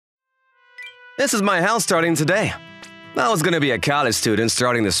This is my house starting today. I was gonna be a college student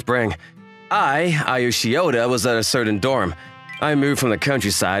starting this spring. Ayushiota, was at a certain dorm. I moved from the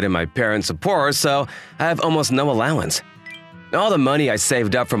countryside and my parents are poor, so I have almost no allowance. All the money I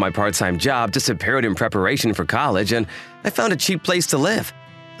saved up for my part-time job disappeared in preparation for college, and I found a cheap place to live.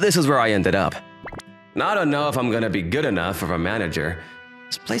 This is where I ended up. I don't know if I'm gonna be good enough for a manager.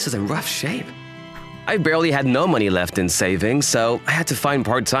 This place is in rough shape. I barely had no money left in savings, so I had to find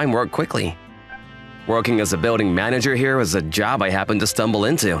part-time work quickly. Working as a building manager here was a job I happened to stumble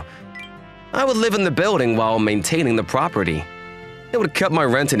into. I would live in the building while maintaining the property. It would cut my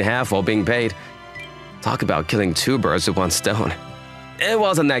rent in half while being paid. Talk about killing two birds with one stone. It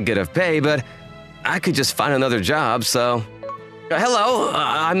wasn't that good of pay, but I could just find another job, so… Hello,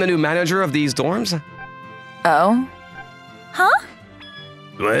 I'm the new manager of these dorms. Oh? Huh?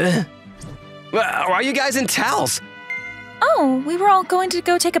 What? Why are you guys in towels? Oh, we were all going to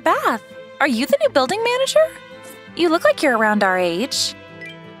go take a bath. Are you the new building manager? You look like you're around our age.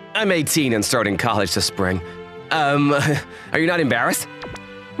 I'm 18 and starting college this spring. Are you not embarrassed?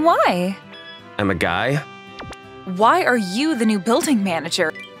 Why? I'm a guy. Why are you the new building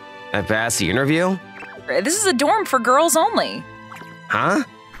manager? I passed the interview? This is a dorm for girls only. Huh?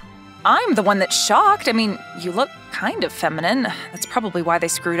 I'm the one that's shocked. I mean, you look kind of feminine. That's probably why they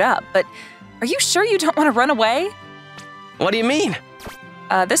screwed up. But are you sure you don't want to run away? What do you mean?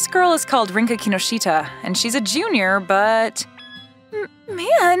 This girl is called Rinka Kinoshita, and she's a junior, but… Man,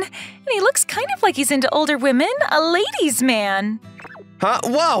 and he looks kind of like he's into older women, a ladies' man. Huh?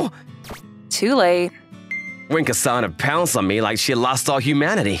 Whoa! Too late. Rinka-san had pounced on me like she had lost all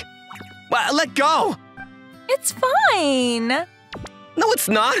humanity. Let go! It's fine. No, it's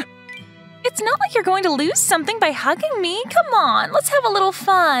not. It's not like you're going to lose something by hugging me. Come on, let's have a little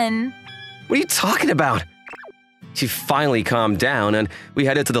fun. What are you talking about? She finally calmed down and we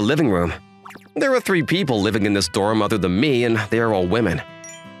headed to the living room. There were 3 people living in this dorm other than me, and they are all women.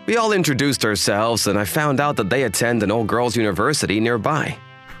 We all introduced ourselves, and I found out that they attend an all-girls university nearby.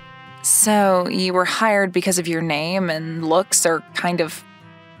 So you were hired because of your name and looks are kind of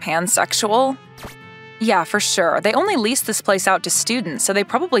pansexual? Yeah, for sure. They only leased this place out to students, so they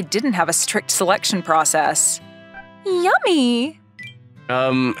probably didn't have a strict selection process. Yummy!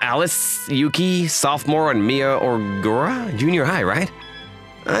 Alice, Yuki, sophomore, and Mia Orgura, junior high, right?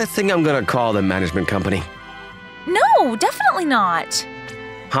 I think I'm gonna call the management company. No, definitely not.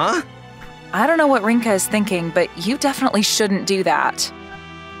 Huh? I don't know what Rinka is thinking, but you definitely shouldn't do that.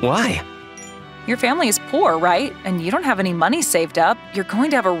 Why? Your family is poor, right? And you don't have any money saved up. You're going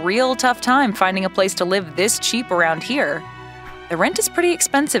to have a real tough time finding a place to live this cheap around here. The rent is pretty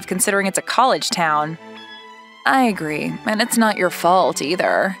expensive considering it's a college town. I agree, and it's not your fault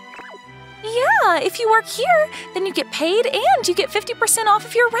either. Yeah, if you work here, then you get paid and you get 50% off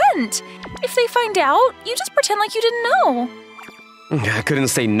of your rent. If they find out, you just pretend like you didn't know. I couldn't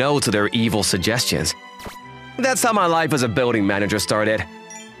say no to their evil suggestions. That's how my life as a building manager started.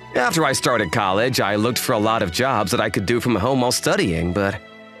 After I started college, I looked for a lot of jobs that I could do from home while studying, but…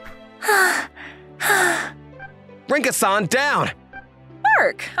 Rinka-san, down!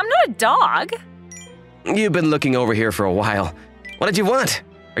 Mark, I'm not a dog. You've been looking over here for a while. What did you want?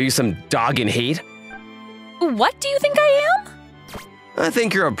 Are you some dog in heat? What do you think I am? I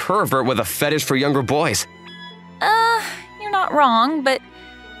think you're a pervert with a fetish for younger boys. You're not wrong, but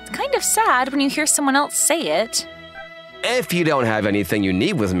it's kind of sad when you hear someone else say it. If you don't have anything you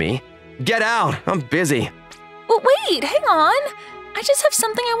need with me, get out. I'm busy. Well, wait, hang on. I just have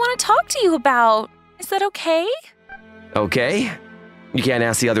something I want to talk to you about. Is that okay? Okay. You can't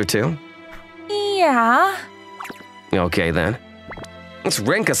ask the other 2? Yeah. Okay, then. It's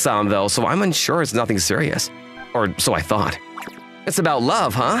Rinka-san, though, so I'm unsure it's nothing serious. Or so I thought. It's about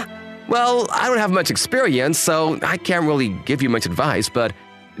love, huh? Well, I don't have much experience, so I can't really give you much advice, but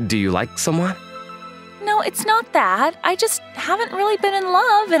do you like someone? No, it's not that. I just haven't really been in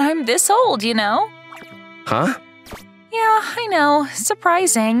love, and I'm this old, you know? Huh? Yeah, I know.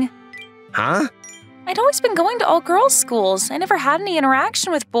 Surprising. Huh? I'd always been going to all-girls schools. I never had any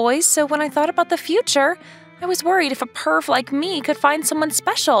interaction with boys, so when I thought about the future, I was worried if a perv like me could find someone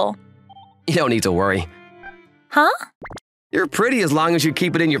special. You don't need to worry. Huh? You're pretty as long as you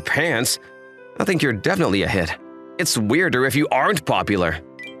keep it in your pants. I think you're definitely a hit. It's weirder if you aren't popular.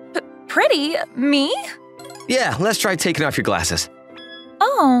 Pretty? Me? Yeah, let's try taking off your glasses.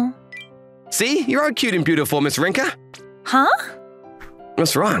 Oh. See? You are cute and beautiful, Miss Rinka. Huh?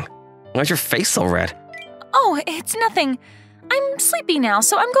 What's wrong? Why's your face so red? Oh, it's nothing. I'm sleepy now,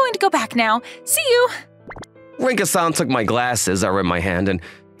 so I'm going to go back now. See you. Rinka-san took my glasses that were in my hand and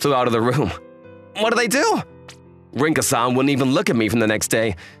flew out of the room. What did I do? Rinka-san wouldn't even look at me from the next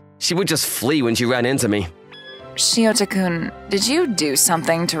day. She would just flee when she ran into me. Shiota-kun, did you do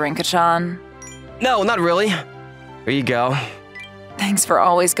something to Rinka-chan? No, not really. Here you go. Thanks for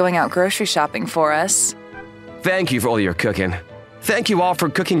always going out grocery shopping for us. Thank you for all your cooking. Thank you all for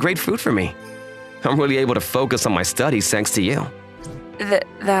cooking great food for me. I'm really able to focus on my studies thanks to you.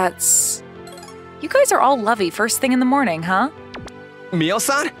 That's... You guys are all lovey first thing in the morning, huh?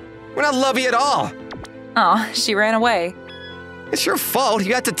 Mio-san? We're not lovey at all. Aw, she ran away. It's your fault.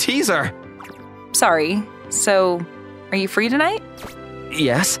 You had to tease her. Sorry. So, are you free tonight?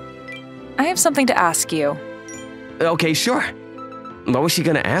 Yes. I have something to ask you. Okay, sure. What was she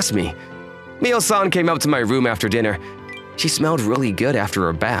gonna ask me? Mio-san came up to my room after dinner. She smelled really good after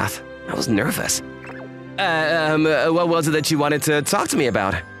her bath. I was nervous. What was it that you wanted to talk to me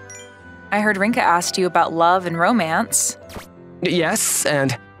about? I heard Rinka asked you about love and romance. Yes,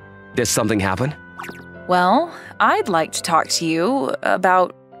 and did something happen? Well, I'd like to talk to you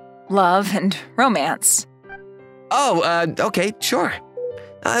about love and romance. Oh, okay, sure.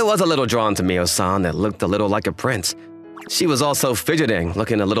 I was a little drawn to Mio-san that looked a little like a prince. She was also fidgeting,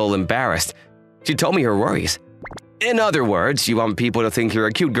 looking a little embarrassed. She told me her worries. In other words, you want people to think you're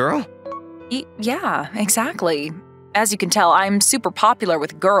a cute girl? Yeah, exactly. As you can tell, I'm super popular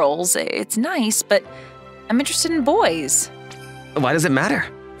with girls. It's nice, but I'm interested in boys. Why does it matter?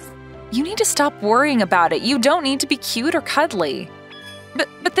 You need to stop worrying about it. You don't need to be cute or cuddly.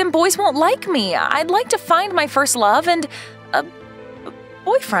 But then boys won't like me. I'd like to find my first love and a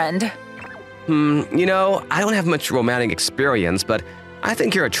boyfriend. You know, I don't have much romantic experience, but I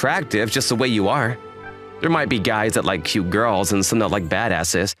think you're attractive just the way you are. There might be guys that like cute girls and some that like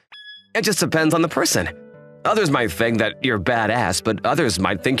badasses. It just depends on the person. Others might think that you're badass, but others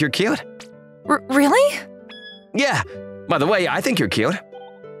might think you're cute. Really? Yeah. By the way, I think you're cute.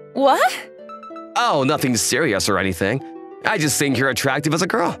 What? Oh, nothing serious or anything. I just think you're attractive as a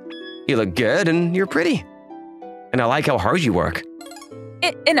girl. You look good and you're pretty. And I like how hard you work.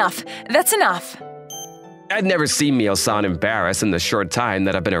 Enough. That's enough. I'd never seen Mio-san embarrassed in the short time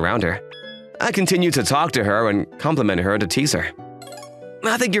that I've been around her. I continue to talk to her and compliment her to tease her.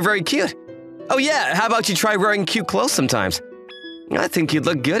 I think you're very cute. Oh yeah, how about you try wearing cute clothes sometimes? I think you'd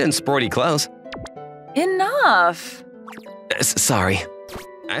look good in sporty clothes. Enough. Sorry.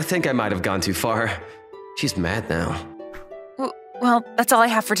 I think I might have gone too far. She's mad now. Well, that's all I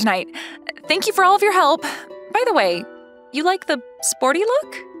have for tonight. Thank you for all of your help. By the way, you like the sporty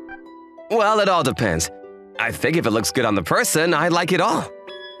look? Well, it all depends. I think if it looks good on the person, I like it all.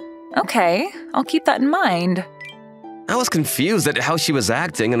 Okay, I'll keep that in mind. I was confused at how she was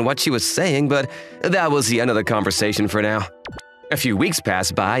acting and what she was saying, but that was the end of the conversation for now. A few weeks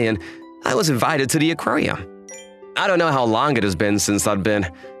passed by and I was invited to the aquarium. I don't know how long it has been since I've been.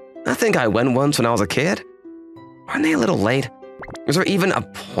 I think I went once when I was a kid. Aren't they a little late? Was there even a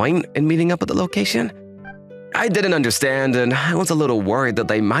point in meeting up at the location? I didn't understand and I was a little worried that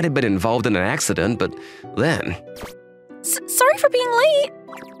they might have been involved in an accident, but then… Sorry for being late.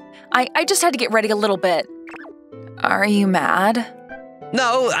 I just had to get ready a little bit. Are you mad?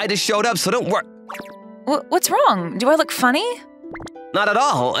 No, I just showed up, so don't worry. What's wrong? Do I look funny? Not at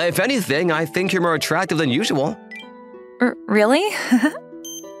all. If anything, I think you're more attractive than usual. Really?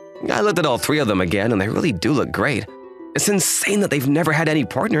 I looked at all three of them again, and they really do look great. It's insane that they've never had any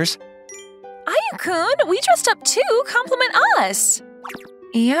partners. Ayu-kun, we dressed up too. Compliment us.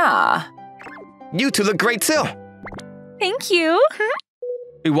 Yeah. You two look great too. Thank you.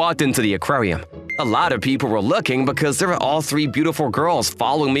 We walked into the aquarium. A lot of people were looking because there were all three beautiful girls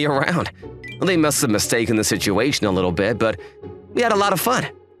following me around. They must have mistaken the situation a little bit, but we had a lot of fun.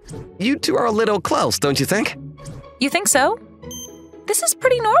 You two are a little close, don't you think? You think so? This is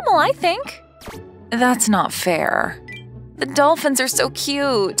pretty normal, I think. That's not fair. The dolphins are so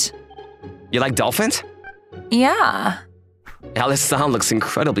cute. You like dolphins? Yeah. Alice-san looks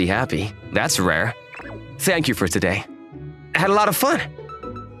incredibly happy. That's rare. Thank you for today. I had a lot of fun.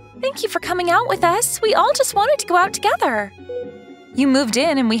 Thank you for coming out with us. We all just wanted to go out together. You moved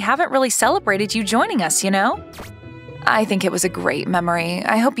in and we haven't really celebrated you joining us, you know? I think it was a great memory.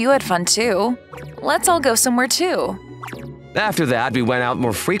 I hope you had fun too. Let's all go somewhere too. After that, we went out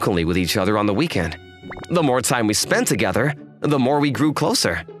more frequently with each other on the weekend. The more time we spent together, the more we grew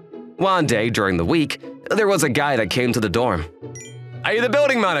closer. One day during the week, there was a guy that came to the dorm. Are you the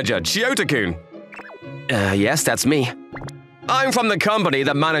building manager, Shiota-kun? Yes, that's me. I'm from the company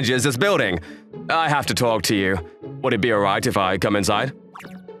that manages this building. I have to talk to you. Would it be alright if I come inside?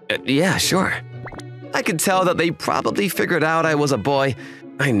 Yeah, sure. I could tell that they probably figured out I was a boy.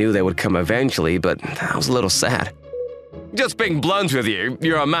 I knew they would come eventually, but I was a little sad. Just being blunt with you,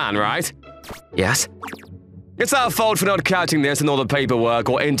 you're a man, right? Yes. It's our fault for not catching this in all the paperwork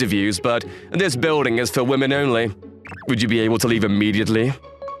or interviews, but this building is for women only. Would you be able to leave immediately?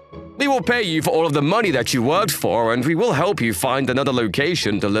 We will pay you for all of the money that you worked for, and we will help you find another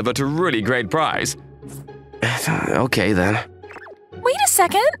location to live at a really great price. Okay, then. Wait a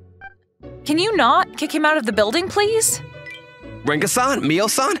second. Can you not kick him out of the building, please? Rinka-san?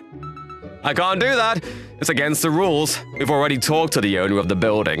 Mio-san? I can't do that. It's against the rules. We've already talked to the owner of the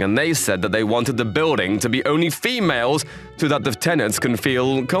building, and they said that they wanted the building to be only females so that the tenants can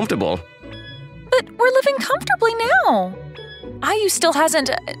feel comfortable. But we're living comfortably now. Ayu still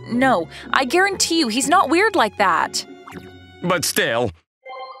hasn't… No, I guarantee you he's not weird like that. But still.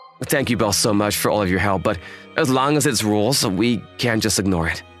 Thank you both so much for all of your help, but as long as it's rules, we can't just ignore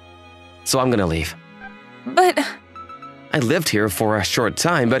it. So I'm gonna leave. But… I lived here for a short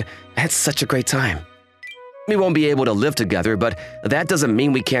time, but I had such a great time. We won't be able to live together, but that doesn't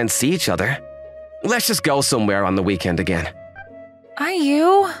mean we can't see each other. Let's just go somewhere on the weekend again.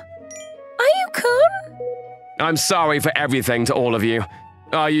 Ayu? Ayu-kun? I'm sorry for everything to all of you.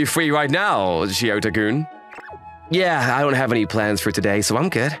 Are you free right now, Shiota-kun? Yeah, I don't have any plans for today, so I'm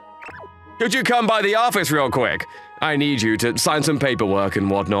good. Could you come by the office real quick? I need you to sign some paperwork and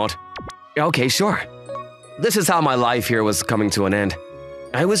whatnot. Okay, sure. This is how my life here was coming to an end.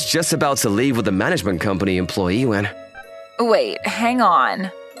 I was just about to leave with the management company employee when… Wait, hang on.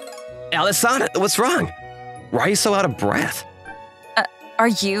 Alice-san, what's wrong? Why are you so out of breath? Are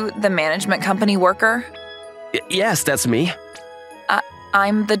you the management company worker? Yes, that's me.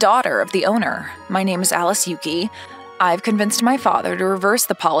 I'm the daughter of the owner. My name is Alice Yuki. I've convinced my father to reverse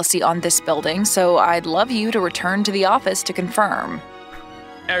the policy on this building, so I'd love you to return to the office to confirm.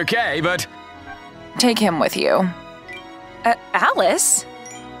 Okay, but… Take him with you. Alice?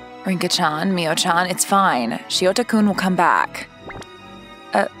 Rinka-chan, Mio-chan, it's fine. Shiota-kun will come back.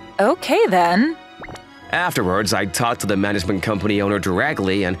 Okay then. Afterwards, I talked to the management company owner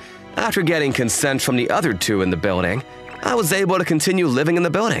directly, and after getting consent from the other two in the building, I was able to continue living in the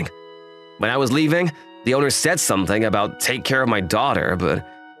building. When I was leaving, the owner said something about take care of my daughter, but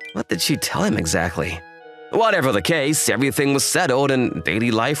what did she tell him exactly? Whatever the case, everything was settled and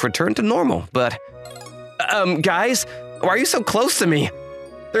daily life returned to normal, but… guys, why are you so close to me?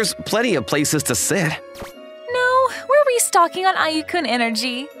 There's plenty of places to sit. No, we're restocking on Ayu-kun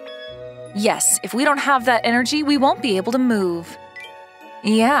energy. Yes, if we don't have that energy, we won't be able to move.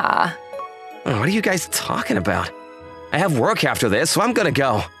 Yeah. What are you guys talking about? I have work after this, so I'm gonna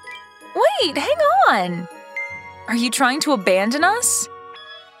go. Wait, hang on. Are you trying to abandon us?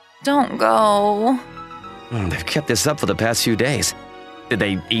 Don't go. They've kept this up for the past few days. Did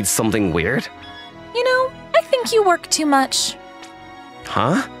they eat something weird? You know, I think you work too much.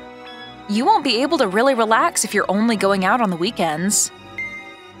 Huh? You won't be able to really relax if you're only going out on the weekends.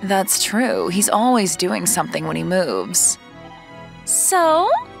 That's true. He's always doing something when he moves. So?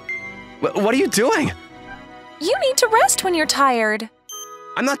 What are you doing? You need to rest when you're tired.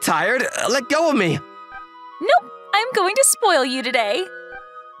 I'm not tired. Let go of me. Nope, I'm going to spoil you today.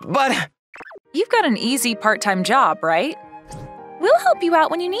 But… You've got an easy part-time job, right? We'll help you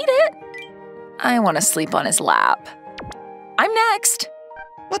out when you need it. I want to sleep on his lap. I'm next.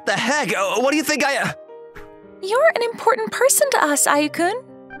 What the heck? What do you think I… You're an important person to us, Ayu-kun.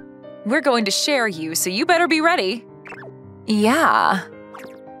 We're going to share you, so you better be ready. Yeah.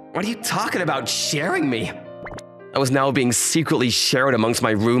 What are you talking about, sharing me? I was now being secretly shared amongst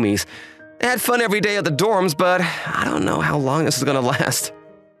my roomies. I had fun every day at the dorms, but I don't know how long this is gonna last.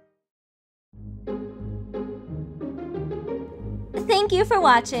 Thank you for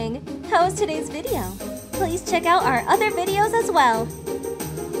watching. How was today's video? Please check out our other videos as well.